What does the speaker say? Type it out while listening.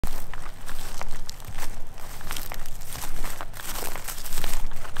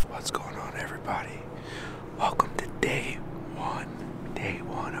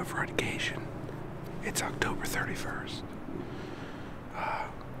21st.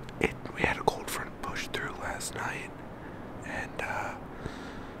 We had a cold front push through last night, and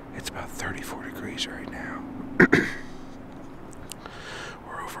it's about 34 degrees right now.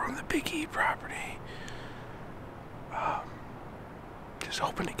 We're over on the Big E property. Just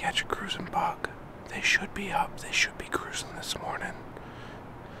hoping to catch a cruising buck. They should be up. They should be cruising this morning.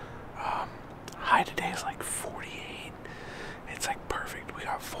 High today is like 48. It's like perfect. We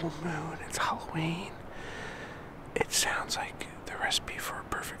got full moon. It's Halloween. It sounds like the recipe for a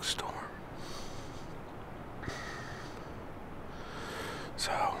perfect storm.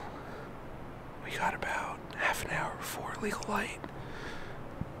 So, we got about half an hour before legal light.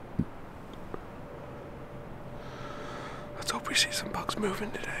 Let's hope we see some bucks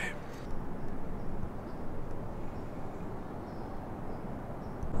moving today.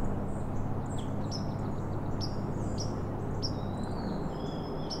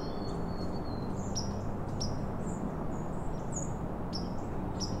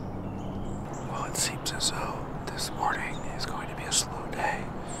 Well, it seems as though this morning is going to be a slow day.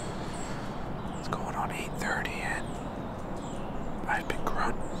 It's going on 8:30 and I've been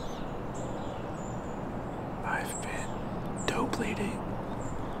grunting. I've been doe bleeding.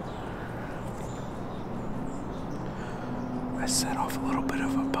 I set off a little bit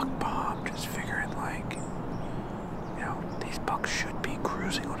of a buck bomb, just figuring like, you know, these bucks should be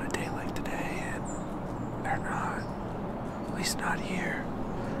cruising on a day like today, and they're not. At least not here,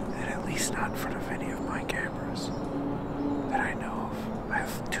 and at least not in front of any of my cameras that I know of. I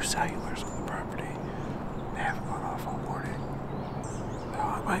have 2 cellulars on the property. They haven't gone off all morning. So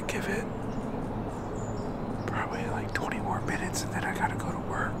I might give it probably like 20 more minutes and then I gotta go to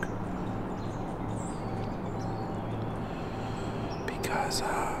work. Because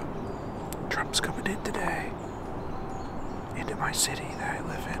Trump's coming in today into my city that I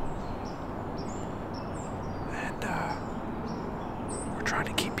live in. And we're trying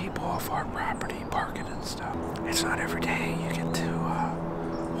to keep people off our property, parking and stuff. It's not every day you get to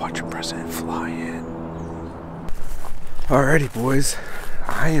watch a president fly in. Alrighty boys,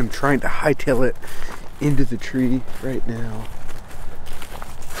 I am trying to hightail it into the tree right now.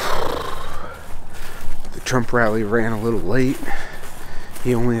 The Trump rally ran a little late.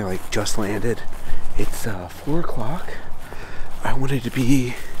 He only like just landed. It's 4 o'clock. I wanted to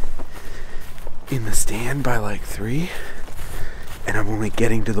be in the stand by like 3, and I'm only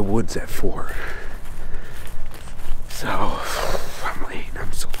getting to the woods at 4. So I'm late.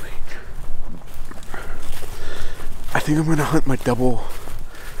 I'm so late. I think I'm gonna hunt my double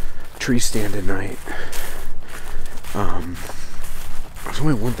tree stand tonight. There's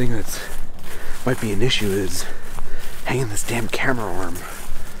only one thing that's might be an issue is hanging this damn camera arm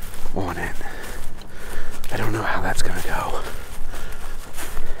on it. I don't know how that's gonna go.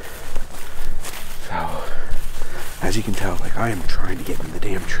 So, as you can tell, like I am trying to get in the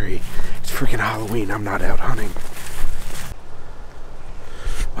damn tree. It's freaking Halloween. I'm not out hunting.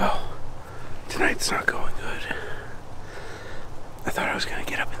 Well, tonight's not going good. I thought I was gonna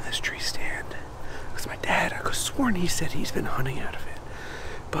get up in this tree stand because my dad, I could have sworn he said he's been hunting out of it,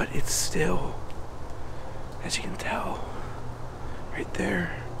 but it's still, as you can tell, right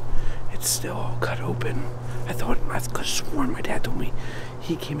there, it's still all cut open. I could have sworn my dad told me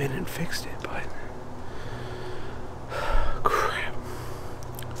he came in and fixed it, but crap.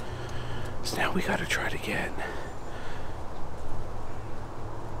 So now we gotta try to get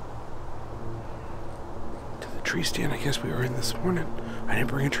tree stand I guess we were in this morning. I didn't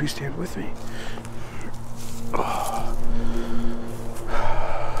bring a tree stand with me. Oh,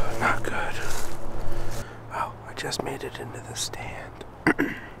 not good. Oh, I just made it into the stand.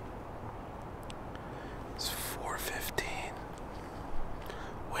 It's 4:15.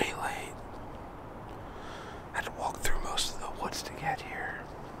 Way late. I had to walk through most of the woods to get here.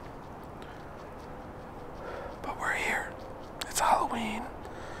 But we're here. It's Halloween.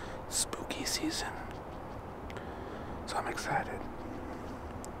 Spooky season. So I'm excited.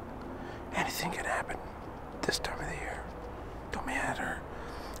 Anything can happen this time of the year. Don't matter.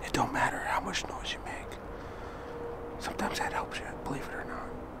 It don't matter how much noise you make. Sometimes that helps you, believe it or not.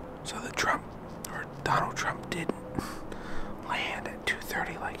 So Donald Trump didn't land at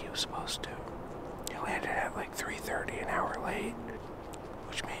 2:30 like he was supposed to. He landed at like 3:30, an hour late,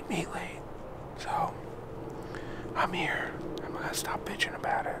 which made me late. So I'm here. I'm not gonna stop bitching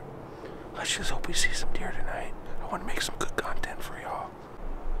about it. Let's just hope we see some deer tonight. I want to make some good content for y'all.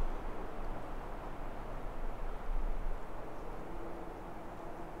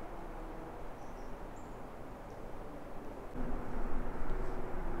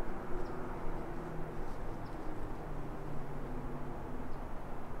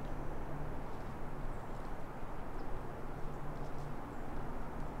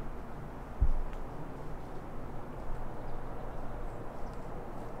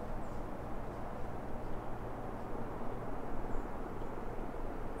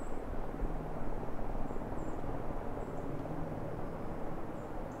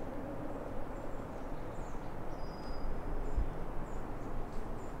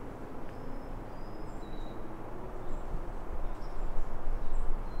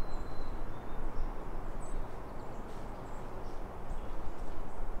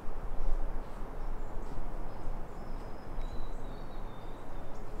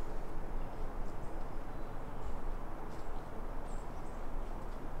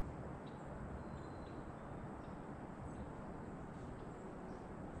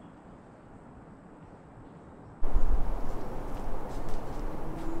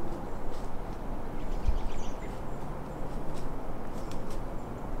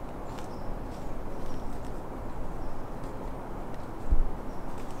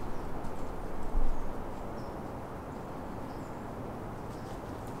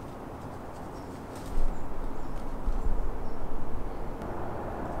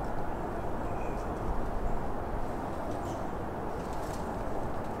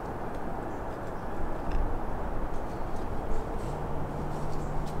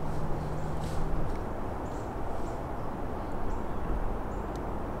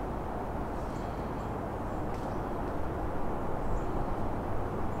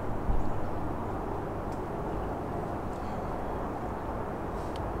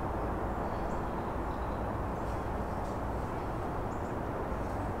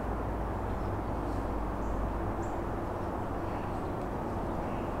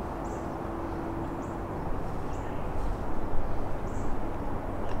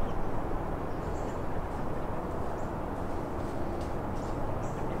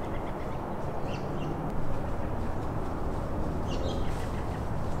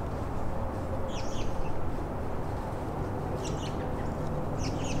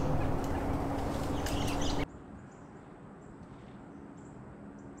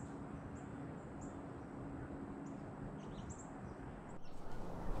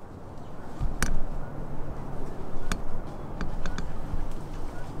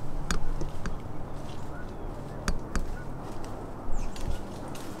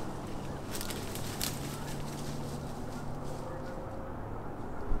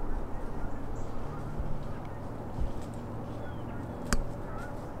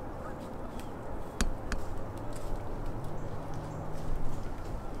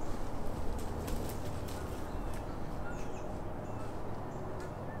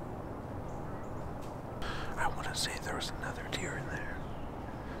 gonna say there was another deer in there.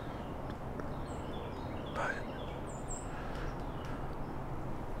 But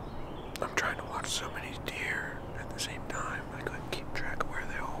I'm trying to watch so many deer at the same time, I couldn't keep track of where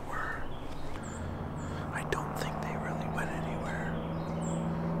they all were. I don't think they really went anywhere.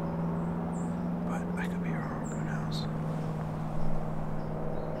 But I could be wrong, who knows?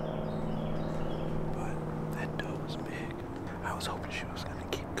 But that doe was big. I was hoping she was gonna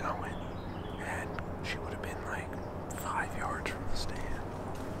keep going, and she would have been like 5 yards from the stand.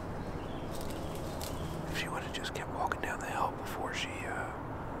 If she would have just kept walking down the hill before she,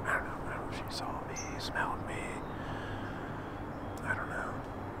 I don't know if she saw me, smelled me. I don't know.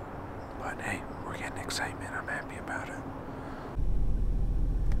 But hey, we're getting excitement. I'm happy about it.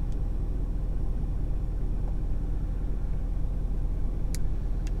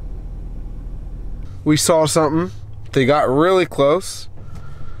 We saw something. They got really close.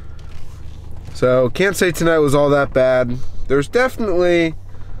 So can't say tonight was all that bad. There's definitely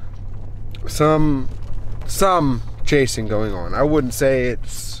some chasing going on. I wouldn't say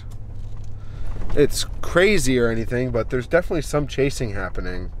it's crazy or anything, but there's definitely some chasing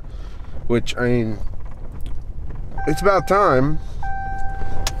happening, which, I mean, it's about time.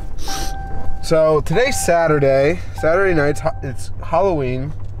 So today's Saturday night, it's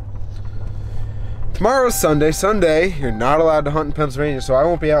Halloween. Tomorrow's Sunday. Sunday, you're not allowed to hunt in Pennsylvania, so I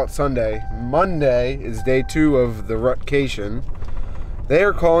won't be out Sunday. Monday is day 2 of the rutcation. They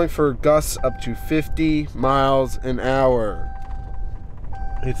are calling for gusts up to 50 miles an hour.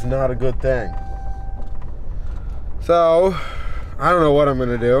 It's not a good thing. So, I don't know what I'm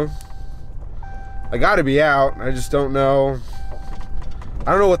gonna do. I gotta be out. I just don't know.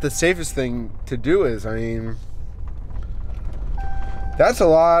 I don't know what the safest thing to do is. I mean, that's a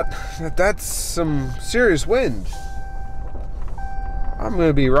lot. That's some serious wind. I'm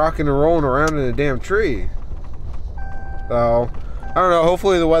gonna be rocking and rolling around in a damn tree. So, I don't know.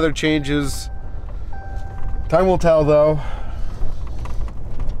 Hopefully the weather changes. Time will tell, though.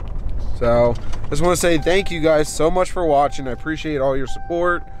 So, I just want to say thank you guys so much for watching. I appreciate all your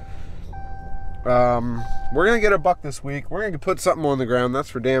support. We're gonna get a buck this week. We're gonna put something on the ground. That's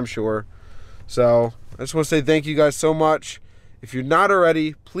for damn sure. So, I just want to say thank you guys so much. If you're not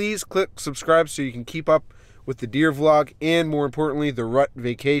already, please click subscribe so you can keep up with the deer vlog and, more importantly, the rut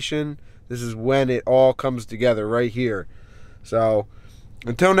vacation. This is when it all comes together right here. So,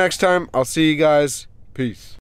 until next time, I'll see you guys. Peace.